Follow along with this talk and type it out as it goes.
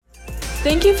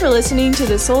Thank you for listening to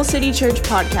the Soul City Church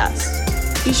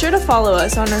podcast. Be sure to follow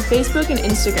us on our Facebook and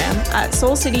Instagram at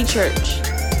Soul City Church.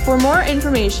 For more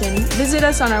information, visit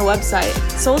us on our website,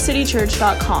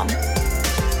 soulcitychurch.com.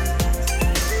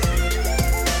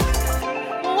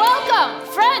 Welcome,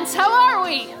 friends. How are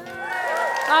we?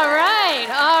 All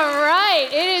right.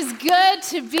 It is good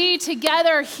to be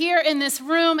together here in this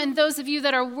room. And those of you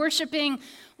that are worshiping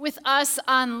with us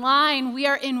online, we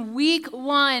are in week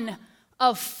 1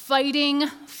 of Fighting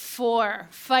For.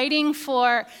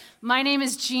 My name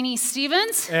is Jeannie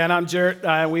Stevens. And I'm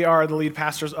Jarrett. We are the lead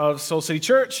pastors of Soul City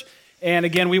Church. And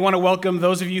again, we want to welcome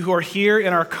those of you who are here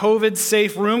in our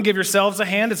COVID-safe room. Give yourselves a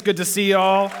hand. It's good to see you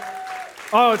all.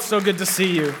 Oh, it's so good to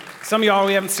see you. Some of y'all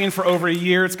we haven't seen for over a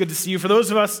year. It's good to see you. For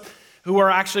those of us who are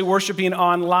actually worshiping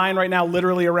online right now,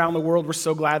 literally around the world, we're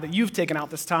so glad that you've taken out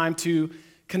this time to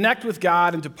connect with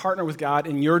God and to partner with God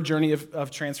in your journey of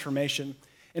transformation.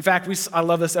 In fact, I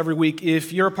love this every week.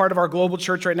 If you're a part of our global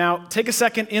church right now, take a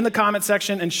second in the comment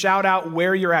section and shout out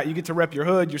where you're at. You get to rep your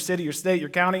hood, your city, your state, your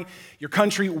county, your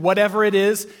country, whatever it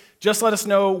is. Just let us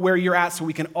know where you're at so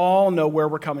we can all know where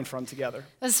we're coming from together.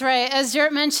 That's right. As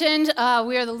Jarrett mentioned,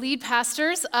 we are the lead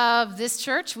pastors of this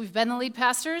church. We've been the lead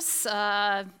pastors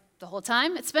the whole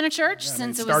time it's been a church,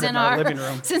 since it was in our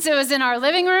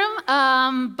living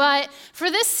room. But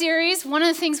for this series, one of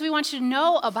the things we want you to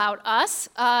know about us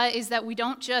is that we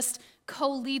don't just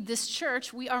co-lead this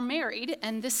church. We are married,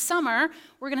 and this summer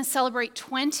we're going to celebrate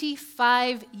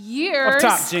 25 years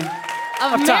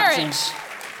of marriage.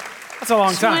 That's a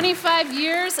long time. 25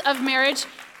 years of marriage.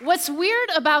 What's weird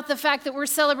about the fact that we're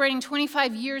celebrating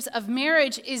 25 years of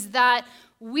marriage is that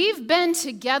we've been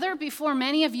together before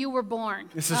many of you were born.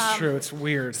 This is true. It's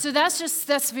weird. So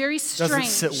that's very strange. Doesn't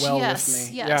sit well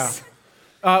with me. Yes.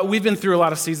 Yeah. We've been through a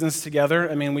lot of seasons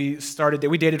together. I mean, we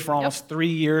dated for almost 3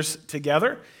 years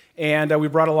together, and we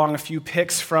brought along a few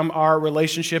pics from our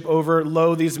relationship over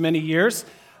these many years.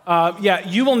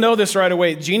 You will know this right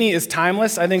away. Jeannie is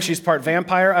timeless. I think she's part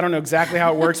vampire. I don't know exactly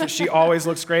how it works, but she always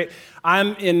looks great.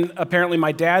 I'm in apparently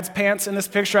my dad's pants in this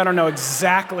picture. I don't know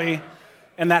exactly.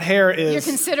 And that hair is... You're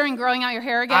considering growing out your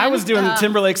hair again? I was doing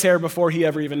Timberlake's hair before he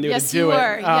ever even knew to do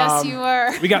it. Yes, you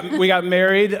were. We got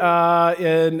married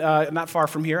in not far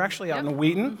from here, actually, out in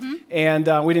Wheaton. Mm-hmm.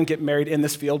 And we didn't get married in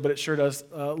this field, but it sure does.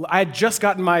 I had just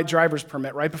gotten my driver's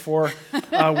permit right before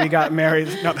we got married.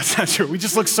 No, that's not true. We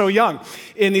just look so young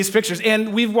in these pictures.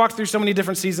 And we've walked through so many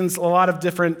different seasons, a lot of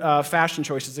different fashion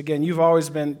choices. Again, you've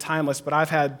always been timeless, but I've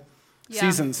had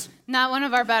seasons. Not one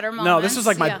of our better moments. No, this was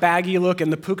like my baggy look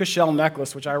and the puka shell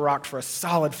necklace, which I rocked for a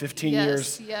solid 15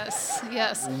 years.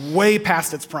 Yes. Way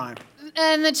past its prime.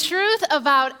 And the truth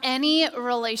about any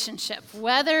relationship,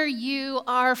 whether you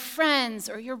are friends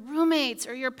or your roommates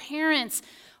or your parents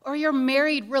or you're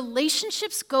married,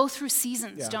 relationships go through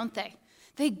seasons, don't they?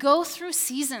 They go through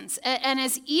seasons. And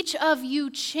as each of you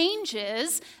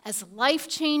changes, as life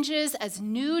changes, as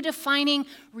new defining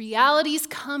realities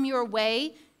come your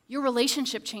way, your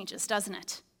relationship changes, doesn't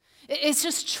it? It's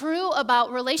just true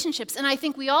about relationships. And I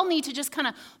think we all need to just kind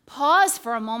of pause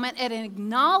for a moment and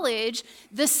acknowledge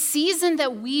the season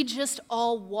that we just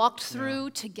all walked through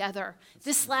together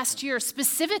this last year,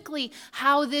 specifically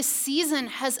how this season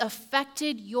has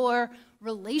affected your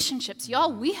relationships.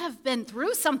 Y'all, we have been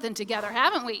through something together,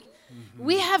 haven't we? Mm-hmm.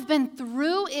 We have been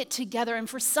through it together, and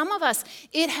for some of us,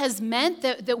 it has meant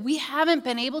that we haven't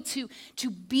been able to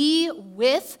be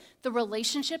with the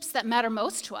relationships that matter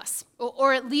most to us,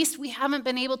 or at least we haven't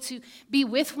been able to be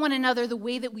with one another the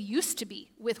way that we used to be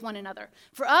with one another.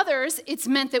 For others, it's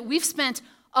meant that we've spent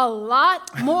a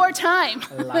lot more time.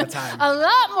 A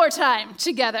lot more time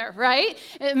together, right?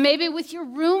 Maybe with your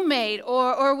roommate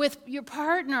or with your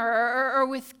partner or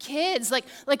with kids,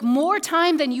 like more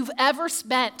time than you've ever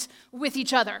spent with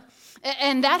each other.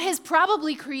 And that has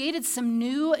probably created some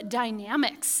new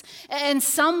dynamics. And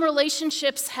some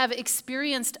relationships have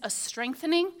experienced a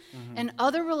strengthening, and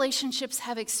other relationships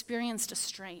have experienced a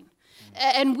strain.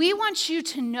 And we want you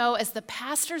to know, as the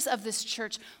pastors of this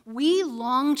church, we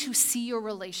long to see your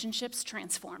relationships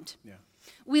transformed. Yeah.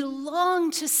 We long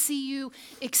to see you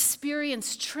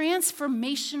experience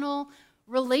transformational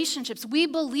relationships. We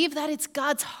believe that it's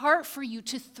God's heart for you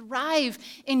to thrive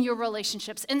in your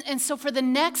relationships. And so for the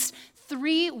next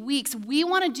 3 weeks, we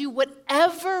want to do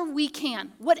whatever we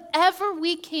can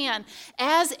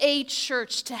as a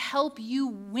church to help you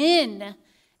win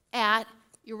at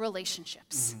your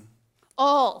relationships. Mm-hmm.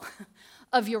 All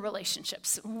of your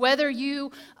relationships, whether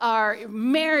you are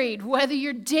married, whether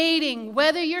you're dating,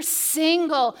 whether you're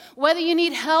single, whether you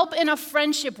need help in a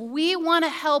friendship. We want to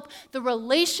help the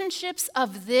relationships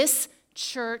of this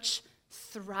church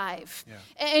thrive.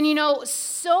 Yeah. And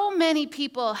so many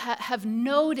people have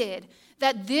noted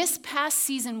that this past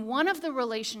season, one of the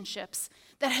relationships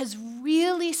that has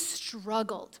really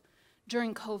struggled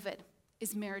during COVID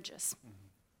is marriages.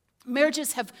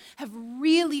 Marriages have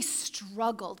really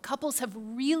struggled. Couples have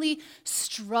really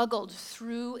struggled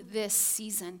through this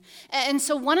season. And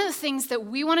so one of the things that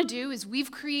we want to do is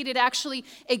we've created actually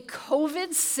a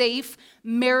COVID-safe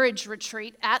marriage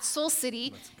retreat at Soul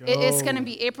City. It's going to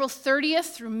be April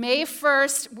 30th through May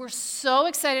 1st. We're so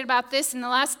excited about this. In the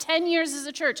last 10 years as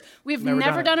a church, we've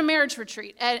never done a marriage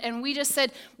retreat. And we just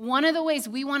said one of the ways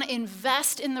we want to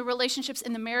invest in the relationships,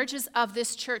 in the marriages of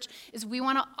this church, is we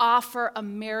want to offer a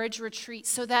marriage retreat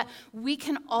so that we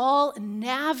can all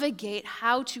navigate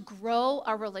how to grow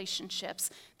our relationships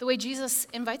the way Jesus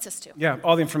invites us to. Yeah,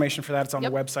 all the information for that is on the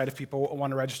website if people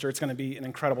want to register. It's going to be an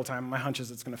incredible time. My hunch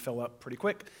is it's going to fill up pretty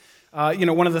quick.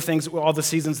 One of the things, all the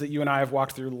seasons that you and I have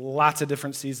walked through, lots of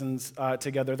different seasons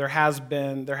together, there have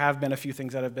been a few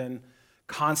things that have been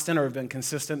constant or have been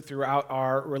consistent throughout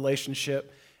our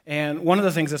relationship. And one of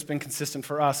the things that's been consistent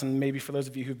for us, and maybe for those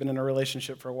of you who've been in a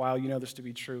relationship for a while, you know this to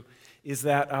be true, is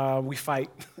that we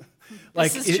fight.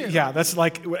 This is true. Yeah, that's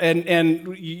like,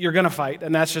 and you're going to fight,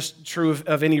 and that's just true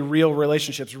of any real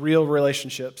relationships. Real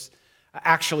relationships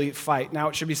actually fight. Now,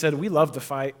 it should be said, we love to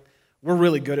fight. We're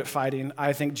really good at fighting.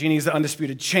 I think Jeannie's the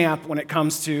undisputed champ when it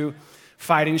comes to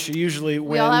fighting. She usually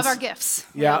wins. We all have our gifts.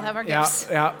 We all have our gifts.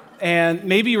 Yeah. And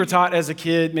maybe you were taught as a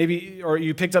kid, or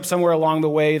you picked up somewhere along the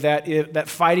way that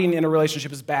fighting in a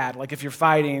relationship is bad. Like if you're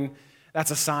fighting, that's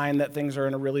a sign that things are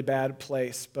in a really bad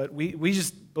place. But we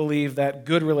just believe that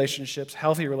good relationships,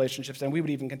 healthy relationships, and we would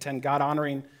even contend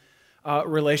God-honoring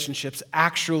relationships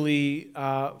actually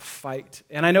fight.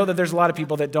 And I know that there's a lot of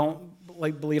people that don't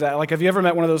believe that. Like, have you ever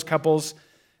met one of those couples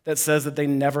that says that they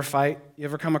never fight? You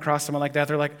ever come across someone like that?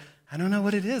 They're like, I don't know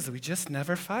what it is. We just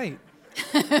never fight.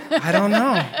 I don't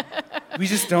know. We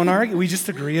just don't argue. We just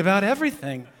agree about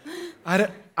everything. I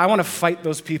want to fight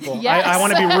those people. Yes. I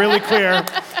want to be really clear.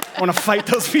 I want to fight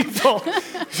those people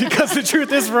because the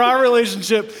truth is, for our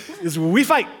relationship, is we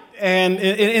fight. And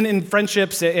in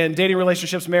friendships and dating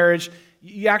relationships, marriage,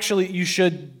 you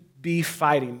should be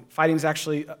fighting. Fighting is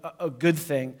actually a good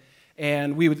thing.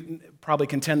 And we would probably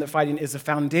contend that fighting is a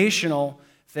foundational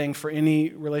thing for any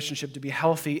relationship to be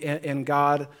healthy and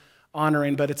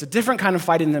God-honoring. But it's a different kind of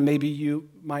fighting than maybe you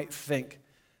might think.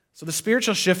 So the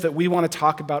spiritual shift that we want to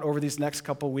talk about over these next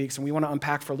couple weeks, and we want to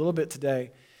unpack for a little bit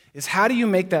today, is how do you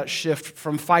make that shift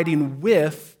from fighting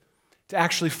with to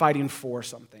actually fighting for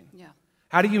something? Yeah.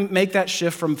 How do you make that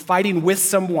shift from fighting with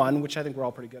someone, which I think we're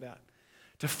all pretty good at,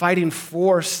 to fighting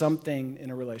for something in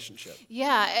a relationship?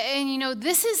 Yeah, and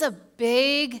this is a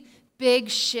big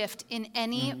shift in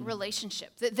any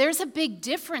relationship. There's a big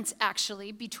difference,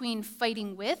 actually, between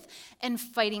fighting with and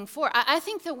fighting for. I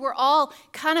think that we're all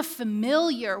kind of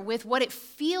familiar with what it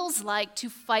feels like to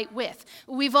fight with.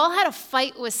 We've all had a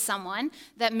fight with someone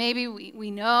that maybe we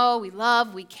know, we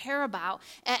love, we care about,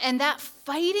 and that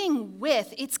fighting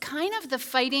with, it's kind of the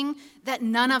fighting that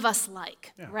none of us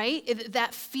like, right?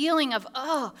 That feeling of,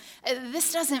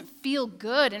 this doesn't feel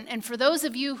good. And for those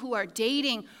of you who are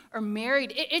dating or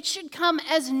married, it should come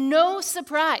as no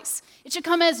surprise. It should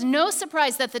come as no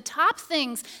surprise that the top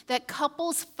things that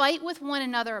couples fight with one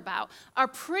another about are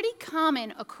pretty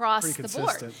common across the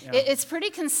board. Yeah. It's pretty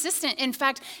consistent. In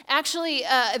fact, actually,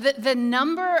 the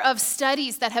number of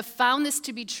studies that have found this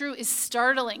to be true is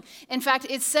startling. In fact,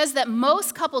 it says that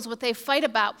most couples, what they fight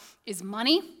about is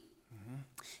money.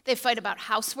 They fight about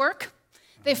housework.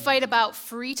 They fight about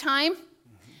free time,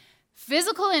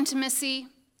 physical intimacy,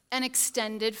 and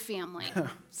extended family.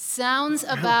 Sounds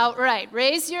about right.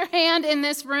 Raise your hand in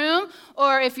this room,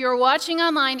 or if you're watching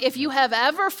online, if you have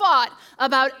ever fought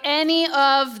about any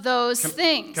of those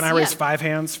things. Can I raise 5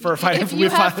 hands for a fight? If you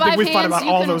have 5 hands, fought about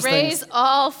all those you can raise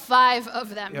all 5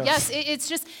 of them. Yes. It's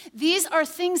just, these are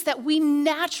things that we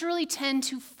naturally tend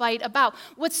to fight about.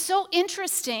 What's so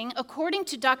interesting, according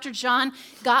to Dr. John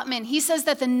Gottman, he says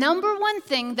that the number one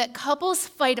thing that couples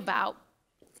fight about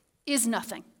is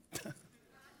nothing.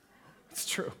 It's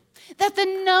true. That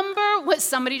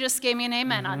somebody just gave me an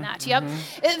amen on that, yep.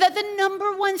 That the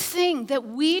number one thing that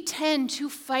we tend to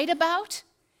fight about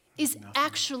is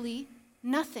actually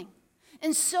nothing.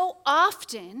 And so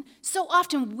often,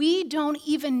 we don't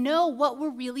even know what we're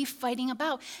really fighting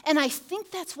about. And I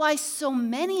think that's why so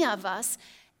many of us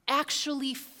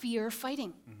actually fear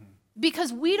fighting.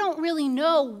 Because we don't really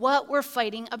know what we're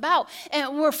fighting about.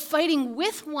 And we're fighting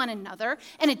with one another,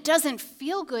 and it doesn't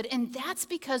feel good. And that's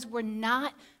because we're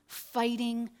not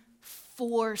fighting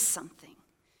for something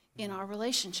in our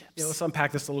relationships. Yeah, let's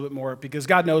unpack this a little bit more, because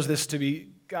God knows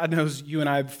you and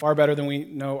I far better than we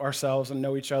know ourselves and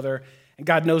know each other. And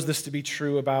God knows this to be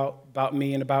true about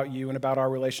me and about you and about our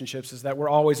relationships, is that we're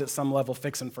always at some level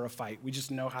fixing for a fight. We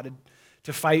just know how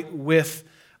to fight with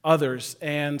others.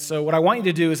 And so what I want you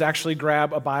to do is actually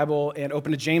grab a Bible and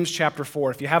open to James chapter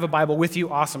 4. If you have a Bible with you,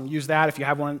 awesome, use that. If you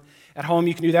have one at home,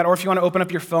 you can do that. Or if you want to open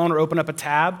up your phone or open up a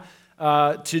tab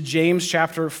to James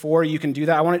chapter 4, you can do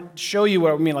that. I want to show you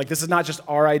what I mean. Like, this is not just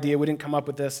our idea. We didn't come up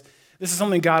with this. This is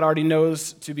something God already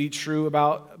knows to be true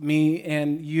about me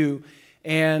and you.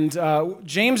 And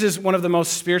James is one of the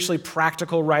most spiritually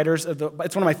practical writers it's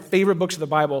one of my favorite books of the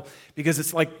Bible, because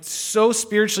it's like so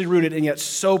spiritually rooted and yet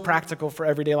so practical for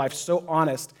everyday life, so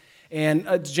honest.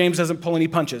 And James doesn't pull any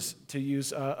punches, to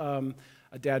use a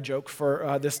dad joke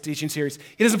for this teaching series.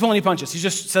 He doesn't pull any punches. He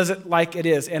just says it like it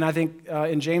is. And I think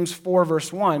in James 4,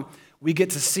 verse 1, we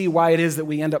get to see why it is that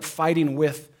we end up fighting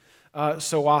with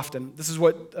so often. This is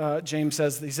what James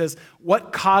says. He says,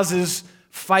 what causes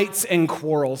fights and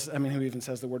quarrels? I mean, who even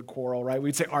says the word quarrel, right?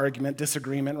 We'd say argument,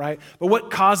 disagreement, right? But what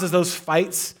causes those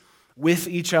fights with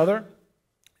each other?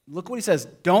 Look what he says.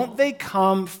 Don't they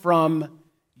come from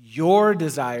your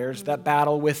desires that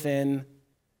battle within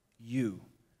you?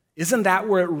 Isn't that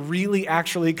where it really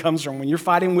actually comes from? When you're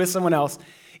fighting with someone else,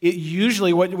 it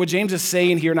usually, what James is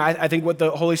saying here, and I think what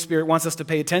the Holy Spirit wants us to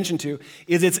pay attention to,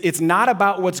 is it's not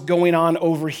about what's going on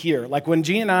over here. Like when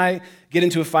Gene and I get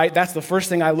into a fight, that's the first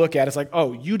thing I look at. It's like,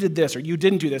 oh, you did this, or you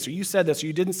didn't do this, or you said this, or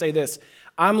you didn't say this.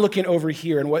 I'm looking over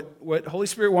here. And what Holy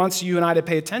Spirit wants you and I to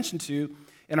pay attention to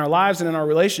in our lives and in our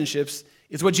relationships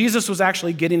is what Jesus was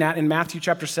actually getting at in Matthew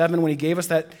chapter 7 when he gave us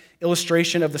that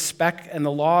illustration of the speck and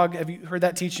the log. Have you heard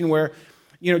that teaching where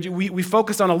we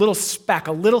focus on a little speck,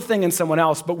 a little thing in someone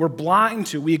else, but we're blind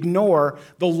to, we ignore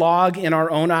the log in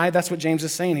our own eye? That's what James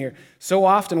is saying here. So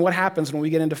often what happens when we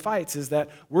get into fights is that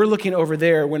we're looking over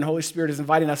there when the Holy Spirit is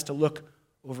inviting us to look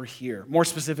over here, more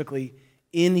specifically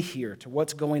in here, to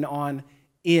what's going on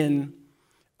in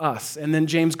us. And then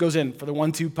James goes in for the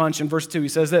 1-2 punch in verse 2. He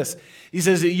says this. He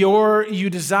says, you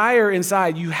desire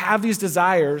inside, you have these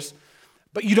desires,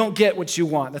 but you don't get what you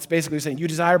want. That's basically saying you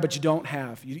desire, but you don't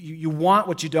have. You want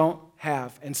what you don't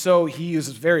have. And so he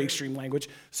uses very extreme language.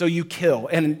 So you kill.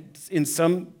 And in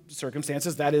some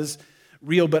circumstances, that is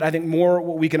real. But I think more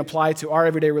what we can apply to our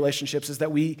everyday relationships is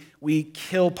that we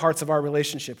kill parts of our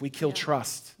relationship. We kill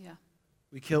trust. Yeah.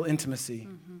 We kill intimacy.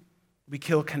 Mm-hmm. We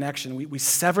kill connection. We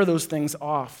sever those things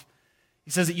off.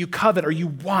 He says that you covet or you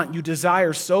want, you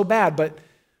desire so bad, but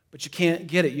you can't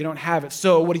get it. You don't have it.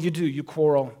 So what do? You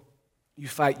quarrel. You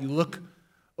fight, you look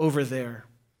over there.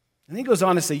 And then he goes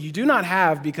on to say, you do not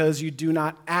have because you do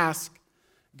not ask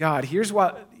God. Here's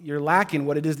what you're lacking,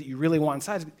 what it is that you really want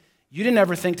inside. You didn't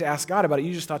ever think to ask God about it.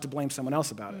 You just thought to blame someone else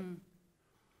about it. And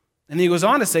then he goes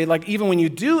on to say, like, even when you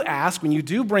do ask, when you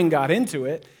do bring God into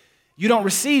it, you don't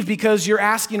receive because you're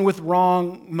asking with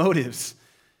wrong motives,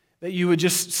 that you would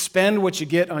just spend what you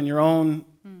get on your own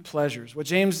pleasures. What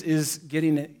James is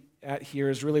getting at here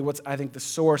is really what's, I think, the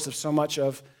source of so much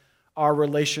of our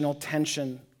relational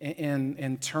tension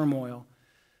and turmoil.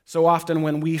 So often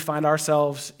when we find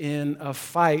ourselves in a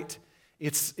fight,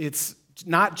 it's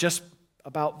not just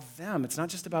about them. It's not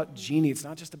just about Jeannie. It's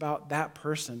not just about that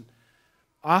person.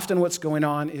 Often what's going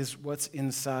on is what's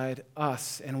inside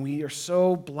us, and we are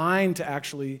so blind to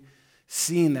actually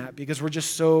seeing that because we're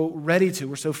just so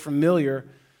we're so familiar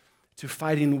to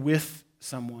fighting with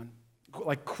someone.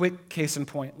 Like, quick case in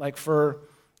point,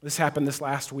 this happened this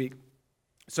last week.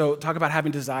 So talk about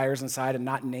having desires inside and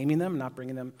not naming them, not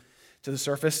bringing them to the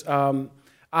surface.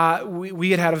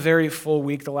 We had a very full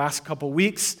week the last couple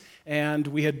weeks, and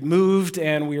we had moved,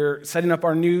 and we were setting up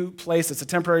our new place. It's a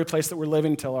temporary place that we're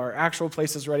living until our actual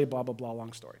place is ready, blah, blah, blah,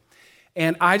 long story.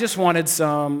 And I just wanted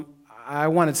some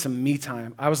me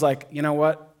time. I was like, you know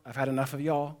what? I've had enough of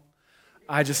y'all.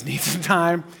 I just need some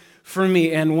time for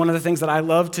me. And one of the things that I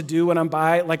love to do when I'm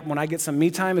when I get some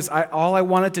me time is all I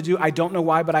wanted to do, I don't know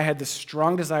why, but I had this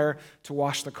strong desire to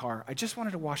wash the car. I just wanted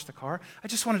to wash the car. I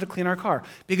just wanted to clean our car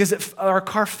because our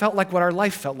car felt like what our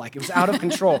life felt like. It was out of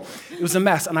control. It was a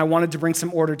mess, and I wanted to bring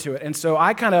some order to it. And so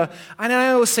I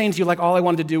was saying to you, all I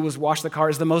wanted to do was wash the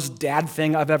car is the most dad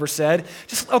thing I've ever said.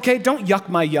 Just, okay, don't yuck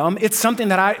my yum. It's something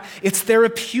that it's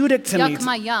therapeutic to me. Yuck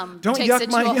my yum. Don't yuck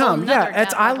my yum.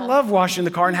 Yeah, I love washing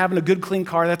the car and having a good, clean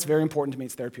car. That's very important to me.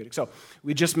 It's therapeutic. So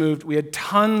we just moved. We had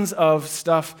tons of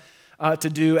stuff to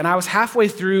do, and I was halfway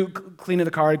through cleaning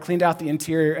the car. I cleaned out the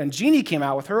interior, and Jeannie came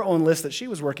out with her own list that she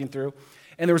was working through,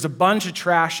 and there was a bunch of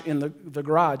trash in the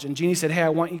garage, and Jeannie said,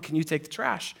 hey, can you take the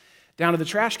trash down to the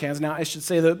trash cans. Now, I should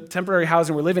say the temporary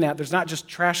housing we're living at, there's not just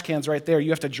trash cans right there.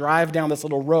 You have to drive down this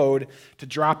little road to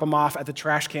drop them off at the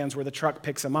trash cans where the truck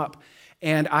picks them up.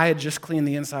 And I had just cleaned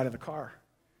the inside of the car.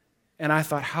 And I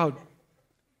thought, how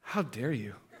dare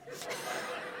you?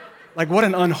 Like, what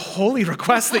an unholy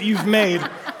request that you've made.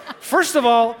 First of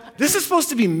all, this is supposed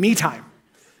to be me time.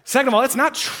 Second of all, it's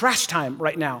not trash time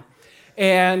right now.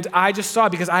 And I just saw,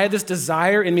 because I had this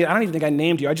desire in me, I don't even think I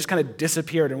named you, I just kind of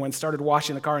disappeared and started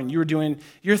washing the car, and you were doing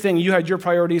your thing, you had your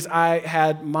priorities, I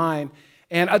had mine.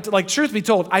 And like, truth be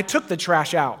told, I took the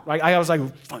trash out. Like, I was like,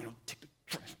 fine, I'll take the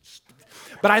trash.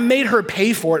 But I made her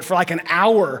pay for it for like an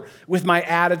hour with my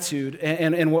attitude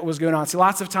and what was going on. See,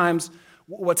 lots of times,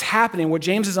 what's happening, what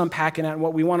James is unpacking at, and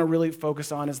what we want to really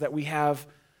focus on is that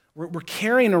we're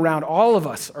carrying around, all of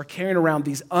us are carrying around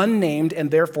these unnamed and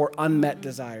therefore unmet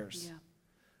desires. Yeah.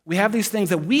 We have these things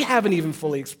that we haven't even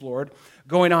fully explored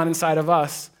going on inside of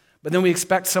us, but then we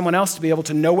expect someone else to be able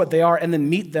to know what they are and then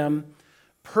meet them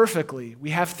perfectly.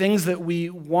 We have things that we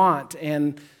want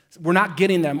and we're not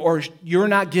getting them, or you're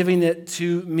not giving it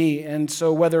to me. And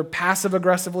so whether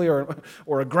passive-aggressively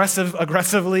or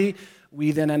aggressively,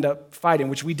 we then end up fighting,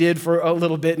 which we did for a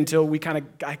little bit until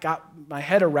I got my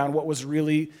head around what was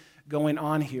really going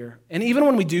on here. And even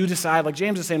when we do decide, like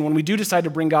James is saying, when we do decide to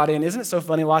bring God in, isn't it so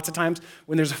funny? Lots of times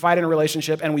when there's a fight in a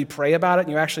relationship and we pray about it,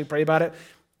 and you actually pray about it,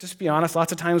 just be honest,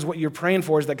 lots of times what you're praying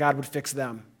for is that God would fix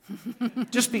them.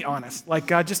 Just be honest. Like,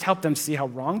 God, just help them see how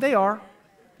wrong they are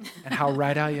and how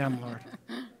right I am, Lord.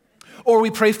 Or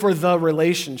we pray for the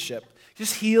relationship.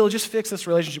 Just heal, just fix this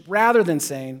relationship, rather than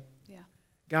saying,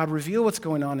 God, reveal what's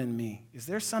going on in me. Is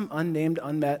there some unnamed,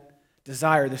 unmet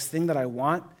desire, this thing that I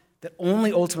want, that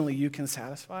only ultimately you can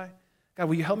satisfy? God,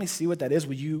 will you help me see what that is?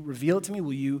 Will you reveal it to me?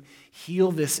 Will you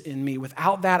heal this in me?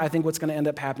 Without that, I think what's going to end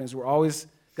up happening is we're always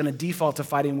going to default to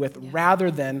fighting with, rather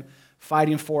than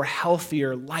fighting for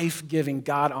healthier, life-giving,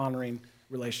 God-honoring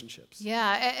relationships.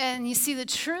 Yeah, and you see, the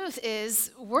truth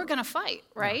is we're going to fight,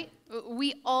 right? Yeah.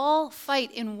 We all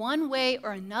fight in one way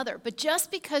or another. But just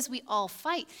because we all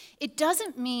fight, it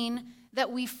doesn't mean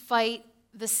that we fight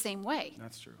the same way.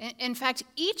 That's true. In fact,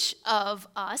 each of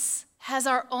us has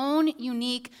our own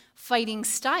unique fighting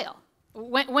style.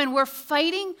 When we're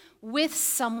fighting with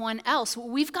someone else,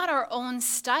 we've got our own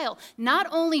style. Not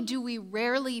only do we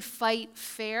rarely fight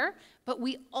fair, but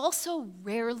we also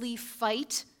rarely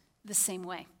fight the same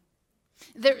way.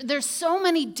 There's so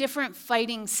many different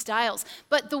fighting styles,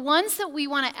 but the ones that we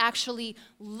want to actually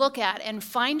look at and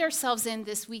find ourselves in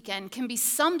this weekend can be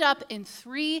summed up in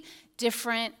 3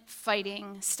 different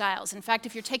fighting styles. In fact,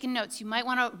 if you're taking notes, you might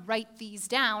want to write these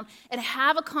down and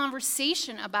have a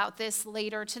conversation about this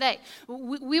later today.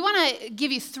 We want to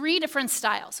give you 3 different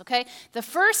styles, okay? The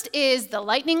first is the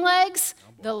lightning legs,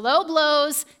 the low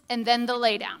blows, and then the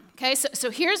lay down, okay? So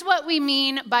here's what we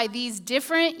mean by these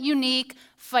different, unique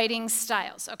fighting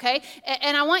styles, okay?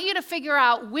 And I want you to figure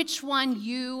out which one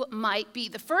you might be.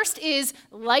 The first is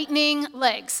lightning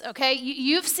legs, okay?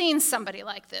 You've seen somebody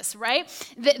like this, right?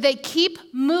 They keep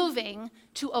moving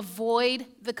to avoid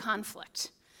the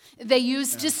conflict. They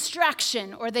use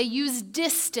distraction or they use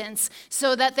distance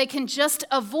so that they can just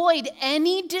avoid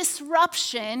any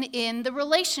disruption in the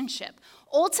relationship.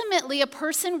 Ultimately, a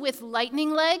person with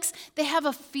lightning legs, they have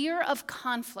a fear of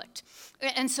conflict.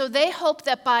 And so they hope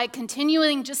that by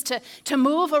continuing just to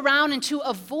move around and to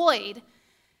avoid,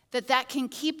 that can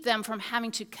keep them from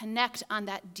having to connect on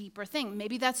that deeper thing.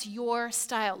 Maybe that's your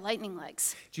style, lightning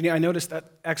legs. Jeannie, I noticed that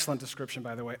excellent description,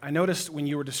 by the way. I noticed when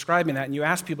you were describing that and you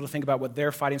asked people to think about what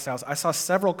their fighting styles, I saw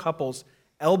several couples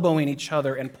elbowing each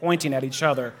other and pointing at each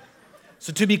other.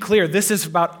 So to be clear, this is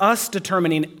about us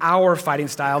determining our fighting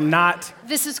style, not...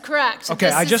 This is correct. Okay,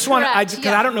 this I just want to, because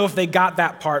yeah. I don't know if they got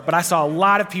that part, but I saw a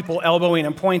lot of people elbowing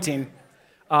and pointing.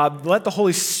 Let the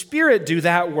Holy Spirit do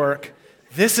that work.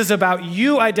 This is about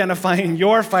you identifying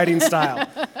your fighting style.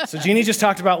 So Jeannie just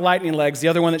talked about lightning legs. The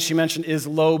other one that she mentioned is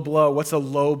low blow. What's a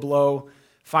low blow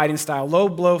fighting style? Low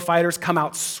blow fighters come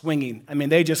out swinging. I mean,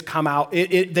 they just come out.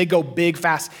 They go big,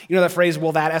 fast. You know that phrase,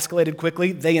 well, that escalated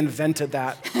quickly? They invented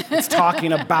that. It's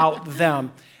talking about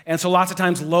them. And so lots of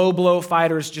times low blow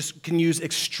fighters just can use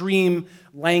extreme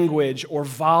language or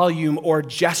volume or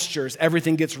gestures.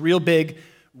 Everything gets real big,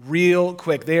 real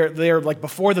quick. They're like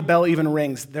before the bell even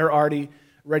rings, they're already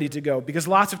ready to go. Because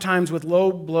lots of times with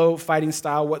low blow fighting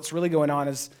style, what's really going on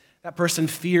is that person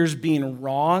fears being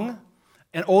wrong,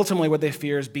 and ultimately what they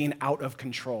fear is being out of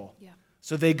control. Yeah.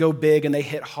 So they go big and they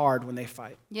hit hard when they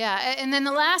fight. Yeah, and then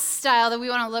the last style that we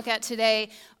want to look at today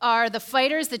are the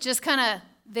fighters that just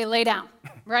they lay down,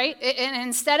 right? And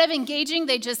instead of engaging,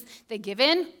 they give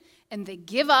in and they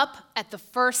give up at the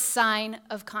first sign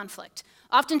of conflict.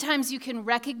 Oftentimes you can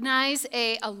recognize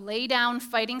a lay-down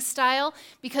fighting style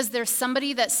because there's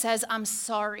somebody that says, I'm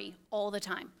sorry all the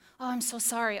time. Oh, I'm so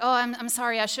sorry. Oh, I'm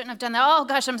sorry. I shouldn't have done that. Oh,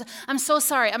 gosh, I'm so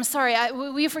sorry. I'm sorry.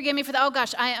 Will you forgive me for that? Oh,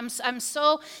 gosh, I'm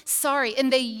so sorry.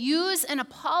 And they use an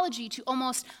apology to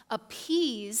almost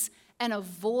appease and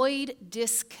avoid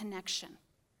disconnection.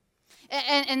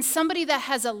 And somebody that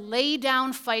has a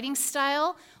lay-down fighting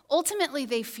style, ultimately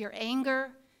they fear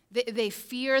anger. They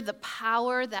fear the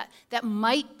power that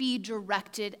might be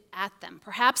directed at them.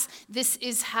 Perhaps this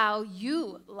is how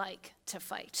you like to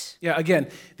fight. Yeah, again,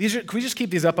 can we just keep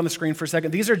these up on the screen for a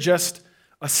second? These are just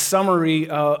a summary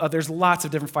there's lots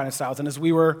of different fighting styles. And as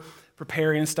we were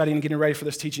preparing and studying and getting ready for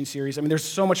this teaching series, I mean, there's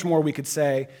so much more we could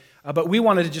say. But we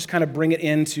wanted to just kind of bring it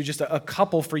into just a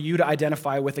couple for you to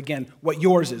identify with, again, what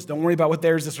yours is. Don't worry about what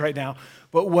theirs is right now,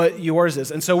 but what yours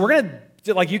is. And so we're going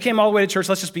to, like, you came all the way to church,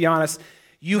 let's just be honest.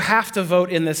 You have to vote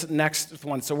in this next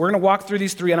one. So we're going to walk through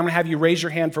these three, and I'm going to have you raise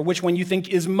your hand for which one you think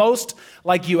is most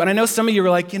like you. And I know some of you are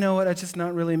like, you know what, it's just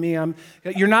not really me.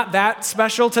 You're not that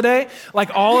special today. Like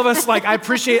all of us, like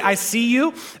I see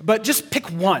you, but just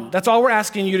pick one. That's all we're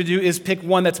asking you to do is pick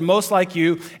one that's most like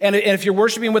you. And if you're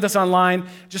worshiping with us online,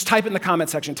 just type it in the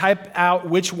comment section. Type out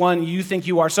which one you think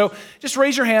you are. So just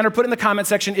raise your hand or put it in the comment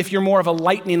section if you're more of a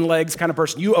lightning legs kind of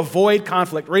person. You avoid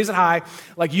conflict. Raise it high.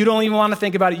 Like you don't even want to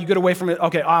think about it. You get away from it.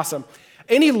 Okay, awesome.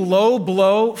 Any low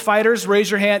blow fighters, raise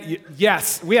your hand.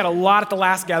 Yes, we had a lot at the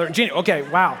last gathering. Jeannie, okay,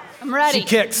 wow. I'm ready. She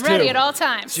kicks, ready too. at all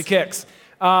times. She kicks.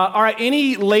 All right,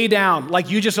 any lay down, like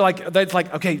you just are like, that's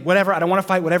like, okay, whatever, I don't want to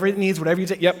fight, whatever it needs, whatever you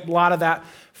take. Yep, a lot of that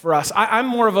for us. I'm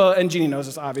more of and Jeannie knows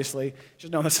this, obviously. She's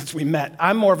known this since we met.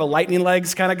 I'm more of a lightning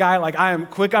legs kind of guy. Like, I am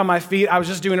quick on my feet. I was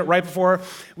just doing it right before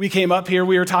we came up here.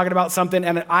 We were talking about something,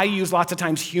 and I use lots of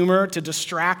times humor to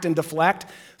distract and deflect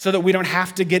so that we don't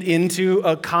have to get into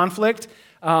a conflict.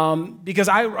 Because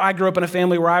I grew up in a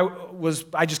family where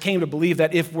I just came to believe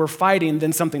that if we're fighting,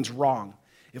 then something's wrong.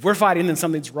 If we're fighting, then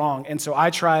something's wrong. And so I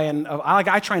try and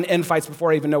end fights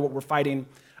before I even know what we're fighting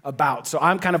about. So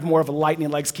I'm kind of more of a lightning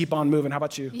legs, keep on moving. How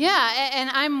about you? Yeah, and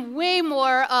I'm way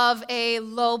more of a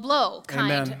low blow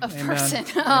kind of person.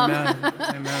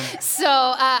 Amen. So,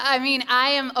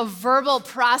 I am a verbal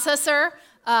processor.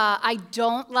 I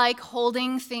don't like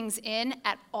holding things in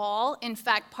at all. In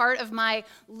fact, part of my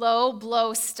low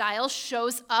blow style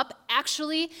shows up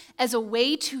actually as a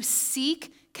way to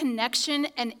seek connection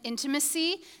and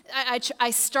intimacy.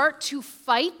 I start to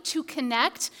fight to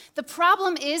connect. The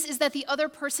problem is that the other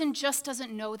person just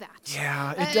doesn't know that.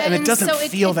 Yeah, it doesn't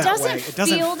feel that way. It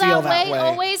doesn't feel that way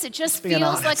always. It just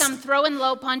feels like I'm throwing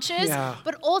low punches. Yeah.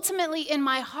 But ultimately, in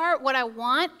my heart, what I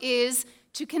want is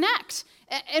to connect.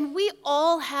 And we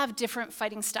all have different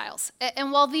fighting styles.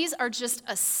 And while these are just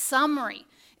a summary,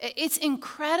 it's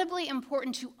incredibly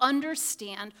important to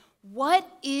understand what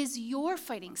is your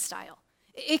fighting style.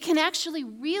 It can actually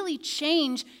really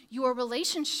change your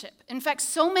relationship. In fact,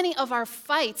 so many of our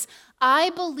fights, I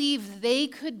believe they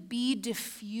could be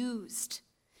diffused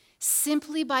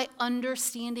simply by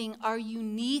understanding our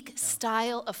unique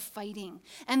style of fighting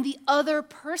and the other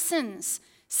person's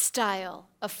style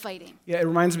of fighting. Yeah, it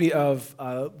reminds me of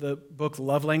the book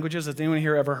Love Languages. Has anyone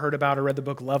here ever heard about or read the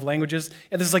book Love Languages?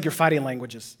 Yeah, this is like your fighting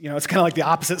languages. You know, it's kind of like the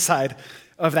opposite side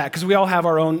of that because we all have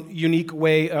our own unique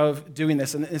way of doing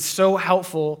this. And it's so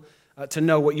helpful to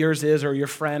know what yours is or your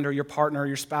friend or your partner or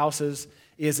your spouse's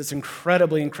is. It's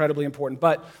incredibly, incredibly important.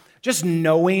 But just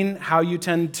knowing how you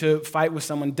tend to fight with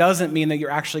someone doesn't mean that you're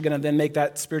actually going to then make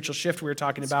that spiritual shift we were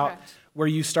talking about where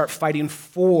you start fighting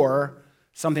for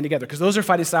something together, because those are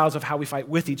fighting styles of how we fight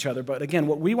with each other. But again,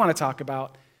 what we want to talk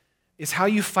about is how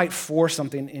you fight for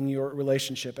something in your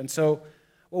relationship. And so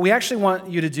what we actually want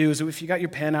you to do is if you got your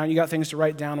pen out, you got things to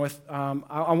write down with,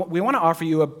 we want to offer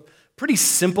you a pretty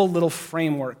simple little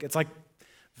framework. It's like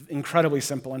incredibly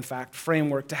simple, in fact,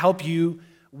 framework to help you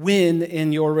win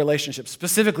in your relationship.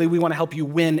 Specifically, we want to help you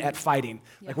win at fighting.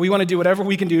 Yeah. Like we want to do whatever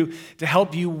we can do to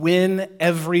help you win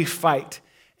every fight.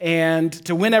 And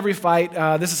to win every fight,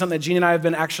 this is something that Jeannie and I have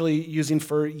been actually using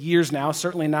for years now,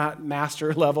 certainly not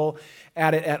master level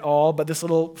at it at all, but this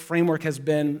little framework has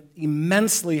been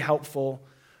immensely helpful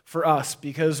for us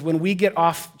because when we get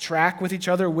off track with each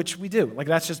other, which we do, like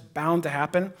that's just bound to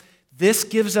happen, this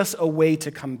gives us a way to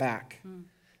come back.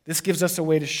 This gives us a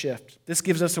way to shift. This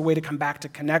gives us a way to come back to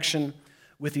connection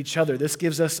with each other. This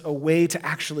gives us a way to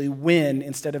actually win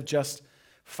instead of just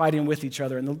fighting with each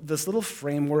other. And this little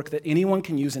framework that anyone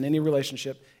can use in any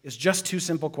relationship is just two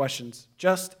simple questions.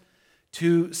 Just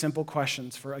two simple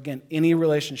questions for, again, any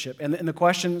relationship. And the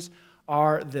questions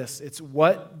are this. It's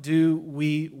what do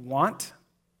we want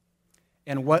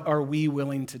and what are we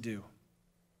willing to do?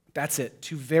 That's it.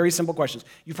 Two very simple questions.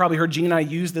 You've probably heard Gene and I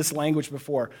use this language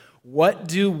before. What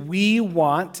do we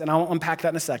want? And I'll unpack that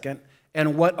in a second.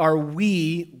 And what are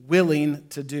we willing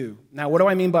to do? Now, what do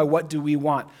I mean by what do we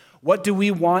want? What do we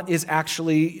want is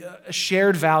actually a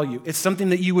shared value. It's something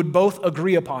that you would both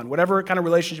agree upon, whatever kind of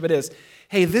relationship it is.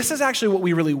 Hey, this is actually what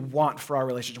we really want for our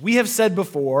relationship. We have said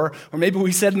before, or maybe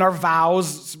we said in our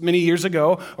vows many years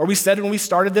ago, or we said when we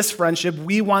started this friendship,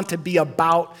 we want to be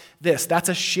about this. That's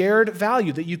a shared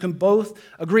value that you can both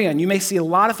agree on. You may see a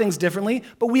lot of things differently,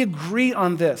 but we agree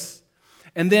on this.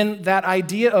 And then that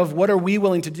idea of what are we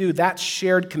willing to do, that's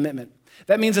shared commitment.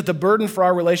 That means that the burden for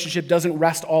our relationship doesn't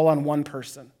rest all on one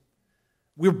person.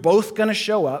 We're both going to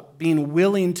show up being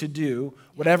willing to do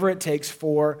whatever it takes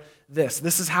for this.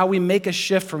 This is how we make a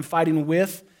shift from fighting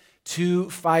with to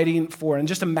fighting for. And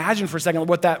just imagine for a second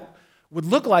what that would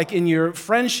look like in your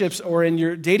friendships or in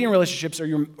your dating relationships or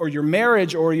your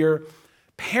marriage or your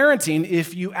parenting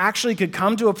if you actually could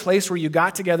come to a place where you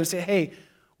got together and say, hey,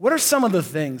 what are some of the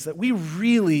things that we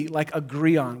really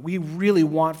agree on, we really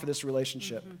want for this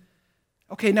relationship? Mm-hmm.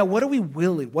 Okay, now what are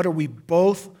we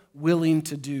both willing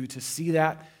to do to see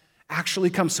that actually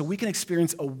come so we can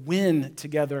experience a win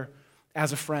together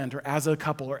as a friend or as a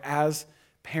couple or as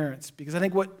parents? Because I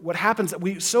think what happens, that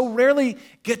we so rarely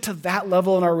get to that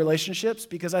level in our relationships,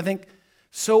 because I think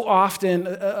so often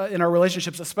in our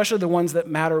relationships, especially the ones that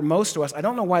matter most to us, I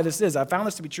don't know why this is, I found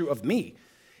this to be true of me,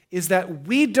 is that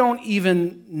we don't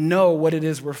even know what it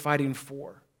is we're fighting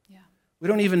for. Yeah. We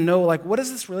don't even know, what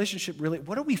is this relationship really,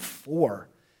 what are we for?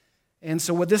 And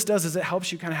so what this does is it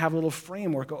helps you kind of have a little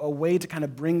framework, a way to kind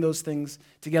of bring those things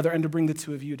together and to bring the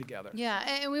two of you together. Yeah,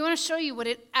 and we want to show you what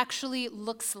it actually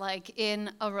looks like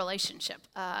in a relationship.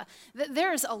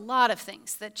 There's a lot of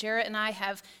things that Jarrett and I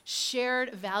have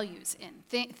shared values in,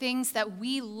 things that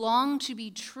we long to be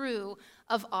true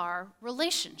of our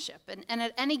relationship. And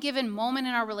at any given moment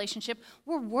in our relationship,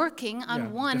 we're working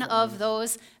on one of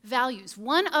those values.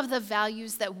 One of the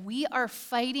values that we are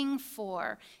fighting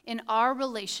for in our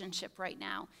relationship right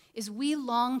now is we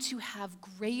long to have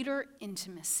greater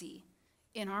intimacy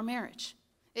in our marriage.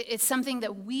 It's something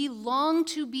that we long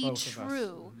to be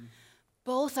true,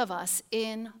 both of us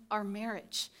in our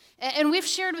marriage. And we've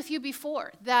shared with you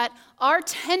before that our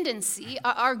tendency,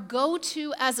 our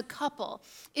go-to as a couple,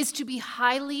 is to be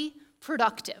highly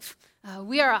productive.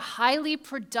 We are a highly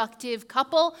productive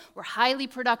couple. We're highly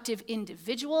productive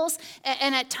individuals.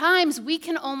 And at times, we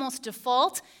can almost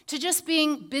default to just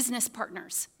being business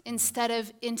partners instead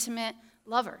of intimate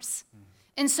lovers.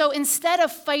 And so instead of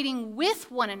fighting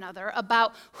with one another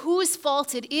about whose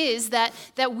fault it is that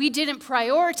we didn't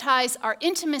prioritize our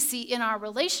intimacy in our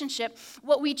relationship,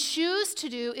 what we choose to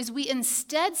do is we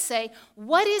instead say,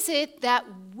 what is it that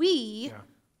we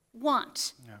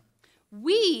want? Yeah.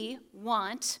 We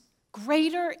want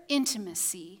greater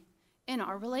intimacy in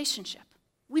our relationship.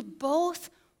 We both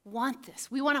want this.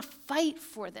 We want to fight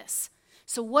for this.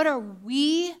 So what are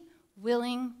we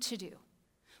willing to do?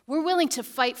 We're willing to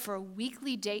fight for a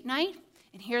weekly date night,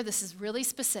 and here this is really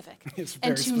specific,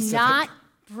 and to not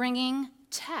bringing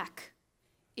tech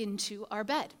into our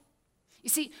bed. You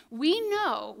see, we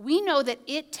know that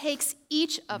it takes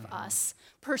each of us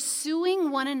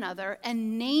pursuing one another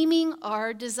and naming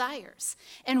our desires.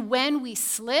 And when we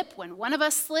slip, when one of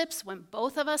us slips, when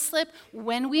both of us slip,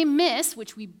 when we miss,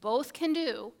 which we both can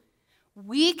do,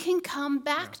 we can come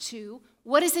back to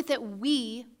what is it that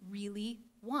we really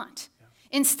want.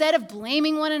 Instead of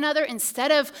blaming one another,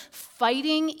 instead of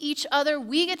fighting each other,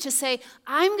 we get to say,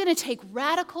 I'm going to take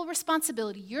radical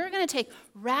responsibility. You're going to take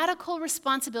radical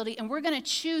responsibility, and we're going to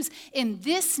choose in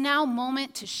this now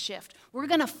moment to shift. We're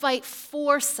going to fight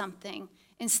for something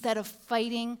instead of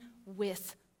fighting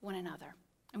with one another.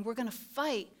 And we're going to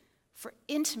fight for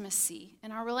intimacy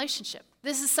in our relationship.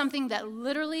 This is something that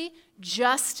literally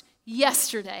just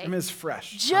yesterday,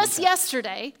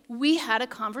 yesterday, we had a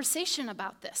conversation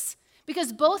about this.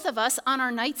 Because both of us on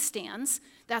our nightstands,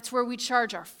 that's where we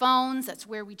charge our phones, that's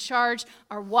where we charge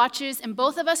our watches, and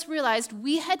both of us realized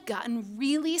we had gotten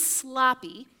really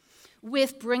sloppy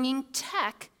with bringing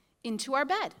tech into our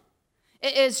bed.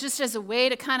 It's just as a way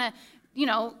to kind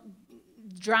of,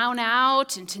 drown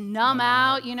out and to numb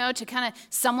out, to kind of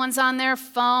someone's on their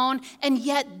phone, and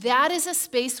yet that is a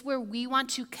space where we want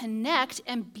to connect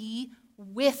and be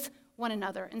with one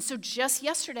another. And so just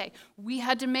yesterday, we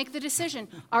had to make the decision.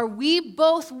 Are we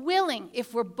both willing,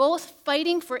 if we're both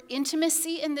fighting for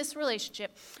intimacy in this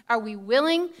relationship, are we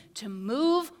willing to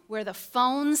move where the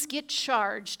phones get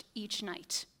charged each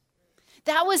night?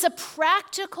 That was a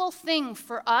practical thing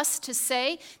for us to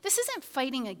say, this isn't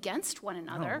fighting against one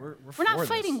another. No, we're not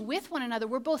fighting with one another.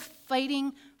 We're both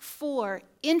fighting for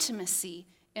intimacy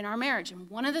in our marriage. And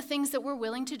one of the things that we're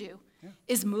willing to do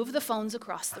is move the phones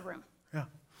across the room.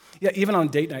 Yeah, even on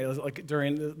date night, like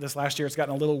during this last year, it's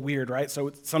gotten a little weird, right?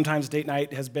 So sometimes date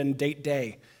night has been date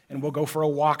day, and we'll go for a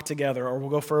walk together, or we'll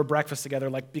go for a breakfast together,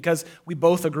 like because we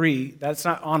both agree that's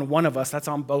not on one of us, that's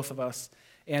on both of us.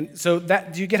 And so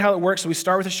do you get how it works? So we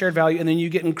start with a shared value, and then you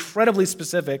get incredibly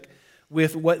specific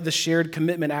with what the shared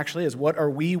commitment actually is. What are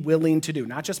we willing to do?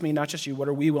 Not just me, not just you, what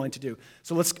are we willing to do?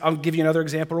 So I'll give you another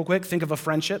example real quick. Think of a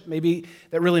friendship, maybe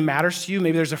that really matters to you.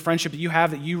 Maybe there's a friendship that you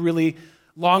have that you really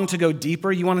long to go deeper.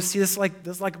 You want to see this like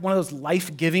one of those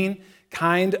life-giving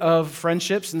kind of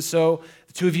friendships. And so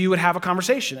the two of you would have a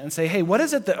conversation and say, hey, what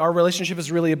is it that our relationship is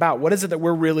really about? What is it that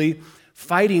we're really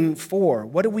fighting for?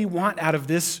 What do we want out of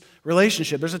this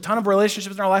relationship? There's a ton of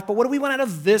relationships in our life, but what do we want out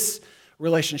of this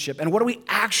relationship? And what are we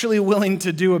actually willing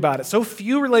to do about it? So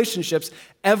few relationships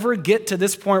ever get to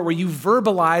this point where you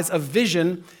verbalize a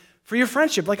vision for your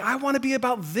friendship. Like, I want to be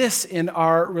about this in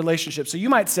our relationship. So you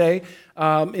might say,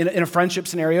 in a friendship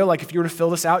scenario, like if you were to fill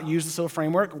this out, use this little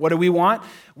framework, what do we want?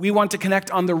 We want to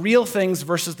connect on the real things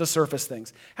versus the surface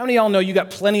things. How many of y'all know you got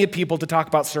plenty of people to talk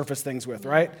about surface things with,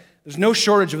 right? There's no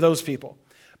shortage of those people.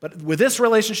 But with this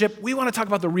relationship, we want to talk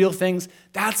about the real things.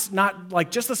 That's not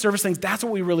like just the surface things. That's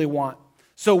what we really want.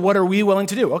 So what are we willing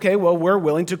to do? Okay, well, we're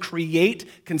willing to create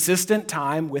consistent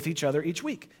time with each other each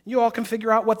week. You all can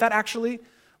figure out what that actually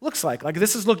looks like. Like,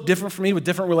 this has looked different for me with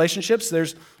different relationships.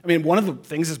 One of the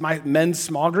things is my men's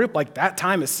small group, like that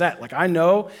time is set. Like, I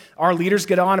know our leaders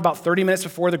get on about 30 minutes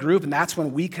before the group, and that's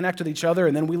when we connect with each other,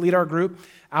 and then we lead our group.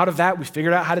 Out of that, we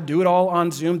figured out how to do it all on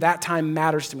Zoom. That time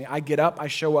matters to me. I get up, I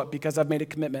show up because I've made a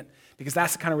commitment, because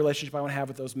that's the kind of relationship I want to have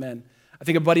with those men. I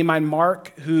think a buddy of mine,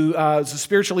 Mark, who is a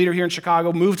spiritual leader here in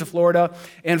Chicago, moved to Florida,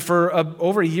 and for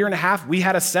over a year and a half, we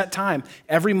had a set time.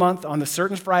 Every month on a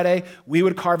certain Friday, we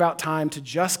would carve out time to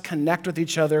just connect with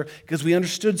each other because we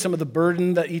understood some of the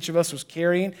burden that each of us was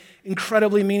carrying.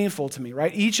 Incredibly meaningful to me,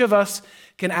 right? Each of us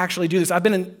can actually do this. I've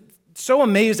been so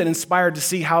amazed and inspired to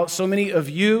see how so many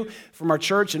of you from our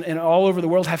church and all over the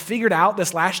world have figured out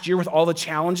this last year with all the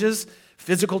challenges,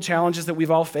 physical challenges that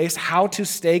we've all faced, how to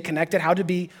stay connected, how to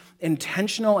be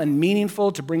intentional and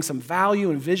meaningful, to bring some value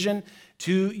and vision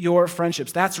to your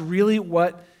friendships. That's really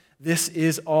what this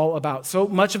is all about. So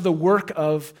much of the work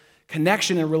of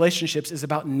connection and relationships is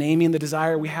about naming the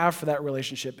desire we have for that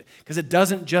relationship, because it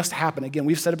doesn't just happen. Again,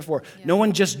 we've said it before. Yeah. No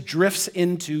one just drifts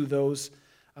into those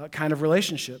kind of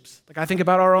relationships. Like, I think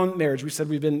about our own marriage. We said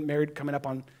we've been married coming up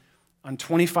on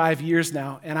 25 years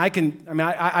now, and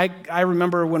I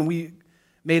remember when we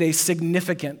made a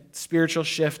significant spiritual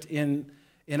shift in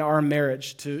our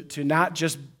marriage to not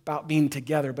just about being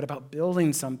together, but about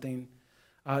building something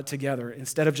together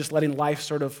instead of just letting life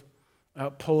sort of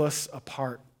pull us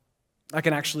apart. I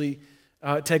can actually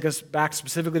take us back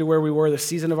specifically to where we were, the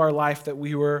season of our life that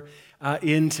we were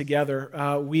in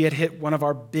together. We had hit one of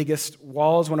our biggest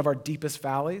walls, one of our deepest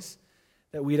valleys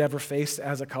that we'd ever faced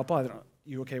as a couple. I don't know,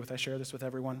 you okay with I share this with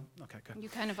everyone? Okay, good. You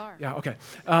kind of are. Yeah, okay.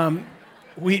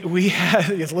 We had,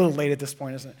 it's a little late at this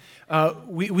point, isn't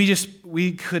it?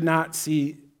 We could not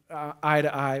see eye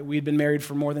to eye. We'd been married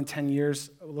for more than 10 years,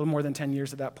 a little more than 10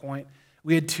 years at that point.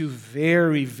 We had two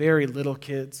very, very little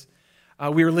kids.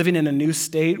 We were living in a new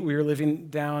state. We were living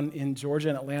down in Georgia,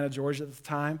 in Atlanta, Georgia at the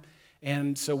time.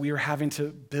 And so we were having to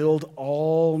build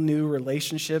all new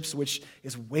relationships, which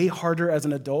is way harder as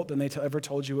an adult than they ever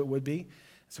told you it would be.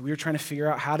 So we were trying to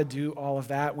figure out how to do all of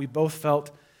that. We both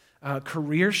felt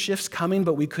career shifts coming,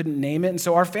 but we couldn't name it. And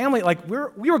so our family, like,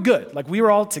 we were good. Like, we were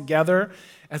all together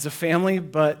as a family,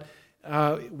 but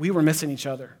we were missing each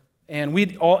other. And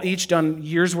we'd all each done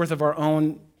years worth of our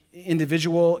own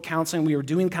individual counseling. We were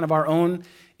doing kind of our own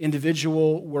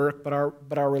individual work, but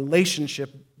our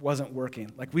relationship wasn't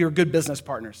working. Like, we were good business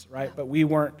partners, right? But we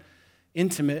weren't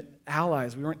intimate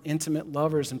allies. We weren't intimate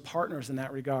lovers and partners in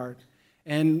that regard.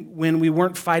 And when we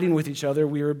weren't fighting with each other,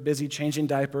 we were busy changing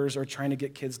diapers or trying to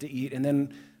get kids to eat, and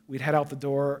then we'd head out the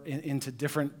door into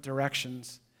different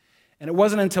directions. And it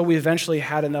wasn't until we eventually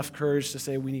had enough courage to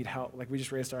say, we need help. Like, we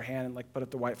just raised our hand and like put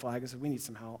up the white flag and said, we need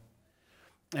some help.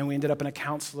 And we ended up in a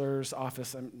counselor's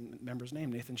office, I remember his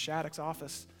name, Nathan Shattuck's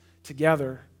office,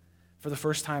 together for the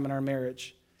first time in our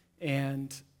marriage.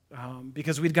 And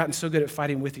because we'd gotten so good at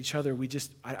fighting with each other,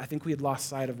 I think we had lost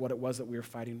sight of what it was that we were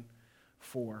fighting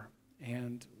for.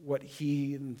 And what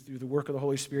he, and through the work of the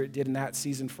Holy Spirit, did in that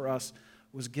season for us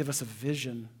was give us a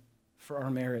vision for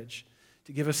our marriage,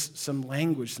 to give us some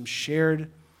language, some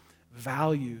shared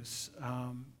values.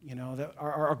 That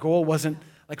our goal wasn't,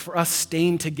 like, for us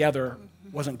staying together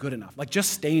wasn't good enough. Like,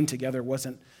 just staying together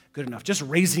wasn't good enough. Just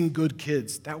raising good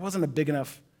kids, that wasn't a big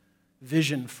enough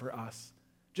vision for us.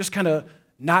 Just kind of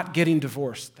not getting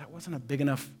divorced. That wasn't a big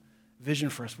enough vision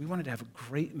for us. We wanted to have a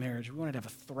great marriage. We wanted to have a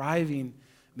thriving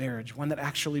marriage, one that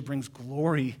actually brings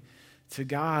glory to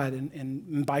God.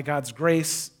 And by God's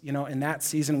grace, in that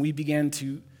season, we began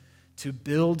to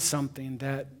build something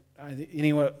that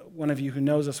any one of you who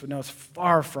knows us would know is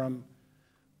far from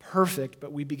perfect,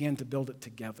 but we began to build it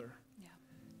together.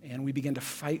 Yeah. And we began to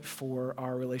fight for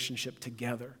our relationship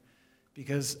together.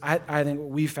 Because I think what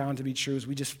we found to be true is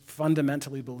we just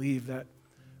fundamentally believe that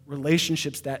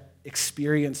relationships that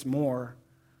experience more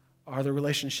are the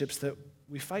relationships that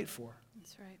we fight for.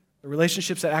 That's right. The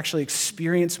relationships that actually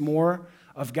experience more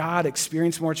of God,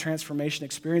 experience more transformation,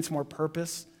 experience more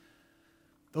purpose,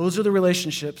 those are the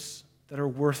relationships that are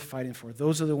worth fighting for.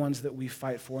 Those are the ones that we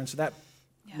fight for. And so that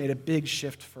made a big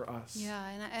shift for us. Yeah,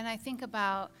 and I think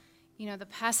about, the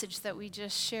passage that we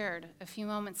just shared a few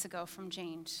moments ago from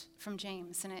James.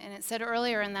 And it said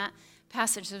earlier in that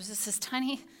passage, there was this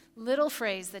tiny little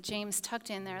phrase that James tucked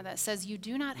in there that says, you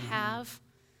do not have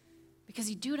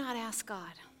because you do not ask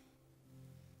God.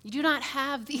 You do not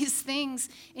have these things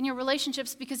in your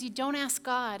relationships because you don't ask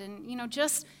God. And,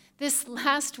 just this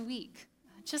last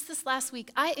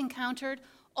week, I encountered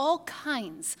all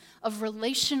kinds of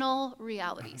relational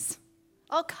realities.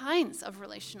 All kinds of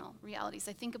relational realities.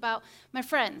 I think about my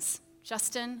friends,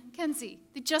 Justin and Kenzie.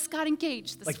 They just got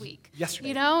engaged this week.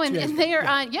 Yesterday. And they are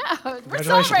on, we're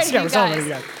celebrating you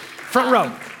guys. Front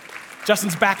row.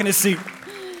 Justin's back in his seat.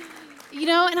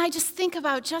 And I just think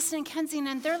about Justin and Kenzie,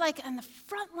 and they're like on the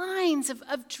front lines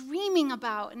of dreaming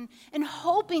about and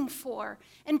hoping for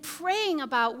and praying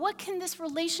about what can this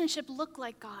relationship look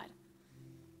like, God.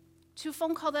 To a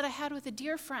phone call that I had with a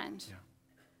dear friend,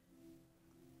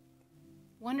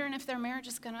 wondering if their marriage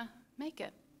is going to make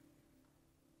it.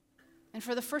 And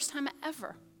for the first time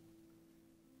ever,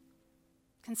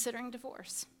 considering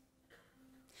divorce.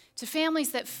 To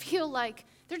families that feel like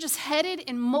they're just headed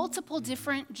in multiple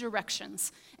different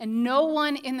directions, and no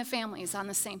one in the family is on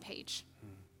the same page.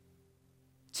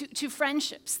 To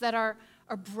friendships that are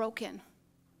broken,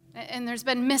 and there's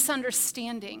been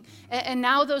misunderstanding, and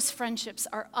now those friendships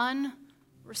are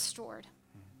unrestored.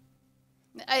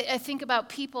 I think about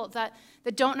people that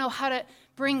don't know how to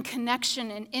bring connection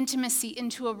and intimacy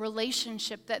into a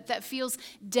relationship that feels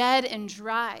dead and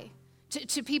dry.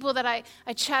 To people that I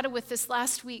chatted with this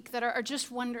last week that are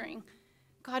just wondering,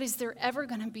 God, is there ever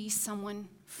going to be someone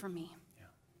for me?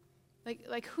 Yeah.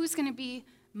 Like who's going to be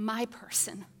my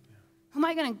person? Yeah. Who am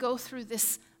I going to go through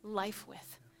this life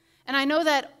with? And I know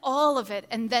that all of it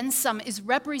and then some is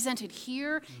represented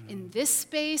here in this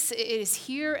space. It is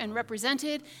here and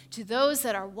represented to those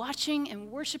that are watching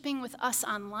and worshiping with us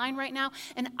online right now.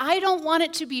 And I don't want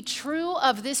it to be true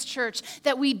of this church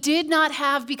that we did not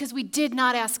have because we did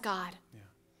not ask God.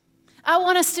 I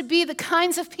want us to be the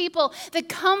kinds of people that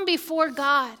come before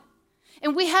God.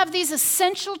 And we have these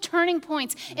essential turning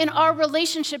points in our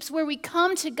relationships where we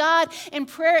come to God in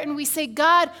prayer and we say,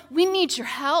 God, we need your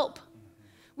help.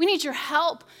 We need your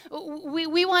help.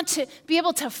 We want to be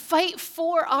able to fight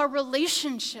for our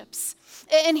relationships.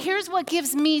 And here's what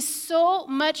gives me so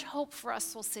much hope for us,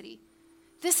 Soul City.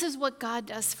 This is what God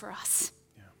does for us.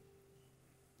 Yeah.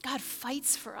 God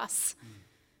fights for us.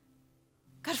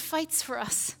 God fights for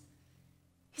us.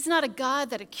 He's not a God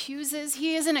that accuses.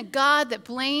 He isn't a God that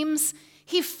blames.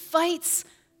 He fights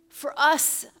for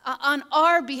us on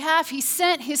our behalf. He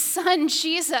sent his son,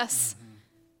 Jesus.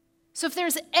 So if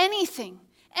there's anything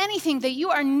that you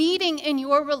are needing in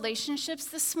your relationships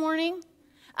this morning,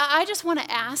 I just want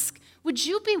to ask, would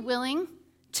you be willing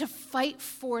to fight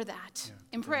for that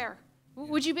in prayer?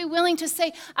 Would you be willing to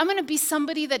say, I'm going to be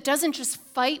somebody that doesn't just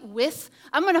fight with,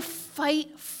 I'm going to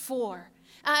fight for.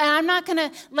 And I'm not going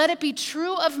to let it be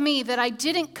true of me that I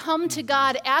didn't come to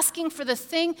God asking for the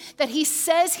thing that he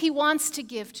says he wants to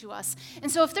give to us.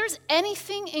 And so if there's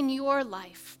anything in your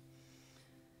life,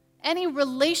 any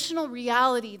relational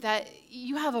reality that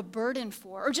you have a burden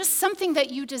for, or just something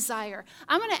that you desire,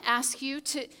 I'm going to ask you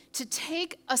to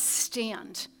take a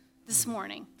stand this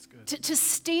morning, to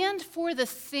stand for the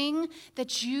thing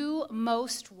that you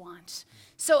most want.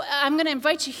 So I'm going to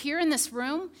invite you here in this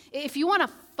room. If you want to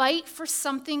fight for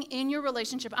something in your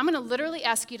relationship, I'm going to literally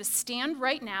ask you to stand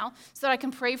right now so that I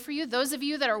can pray for you. Those of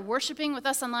you that are worshiping with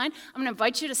us online, I'm going to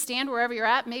invite you to stand wherever you're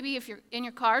at. Maybe if you're in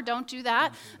your car, don't do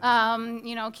that.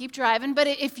 Keep driving. But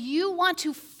if you want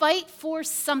to fight for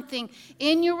something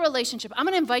in your relationship, I'm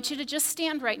going to invite you to just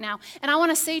stand right now. And I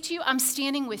want to say to you, I'm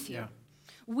standing with you. Yeah.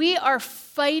 We are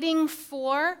fighting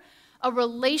for a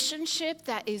relationship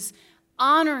that is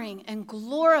honoring and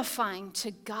glorifying to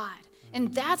God.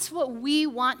 And that's what we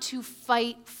want to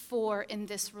fight for in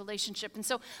this relationship. And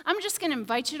so I'm just going to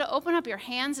invite you to open up your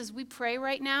hands as we pray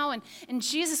right now. And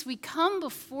Jesus, we come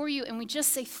before you and we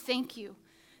just say thank you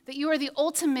that you are the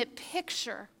ultimate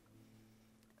picture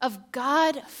of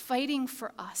God fighting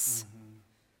for us.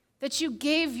 That you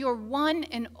gave your one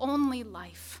and only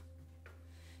life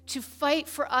to fight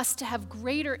for us to have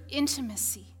greater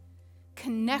intimacy,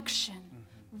 connection,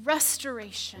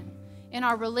 restoration in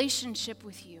our relationship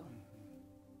with you.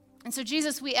 And so,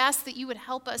 Jesus, we ask that you would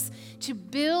help us to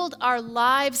build our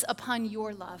lives upon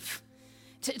your love,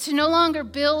 to no longer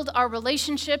build our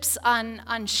relationships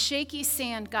on shaky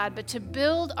sand, God, but to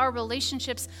build our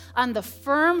relationships on the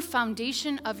firm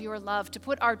foundation of your love, to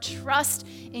put our trust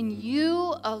in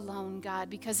you alone,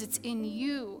 God, because it's in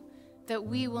you that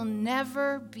we will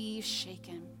never be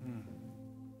shaken.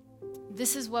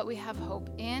 This is what we have hope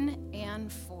in and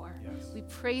for. Yes. We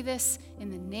pray this in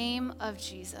the name of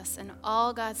Jesus, and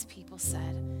all God's people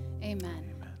said, amen.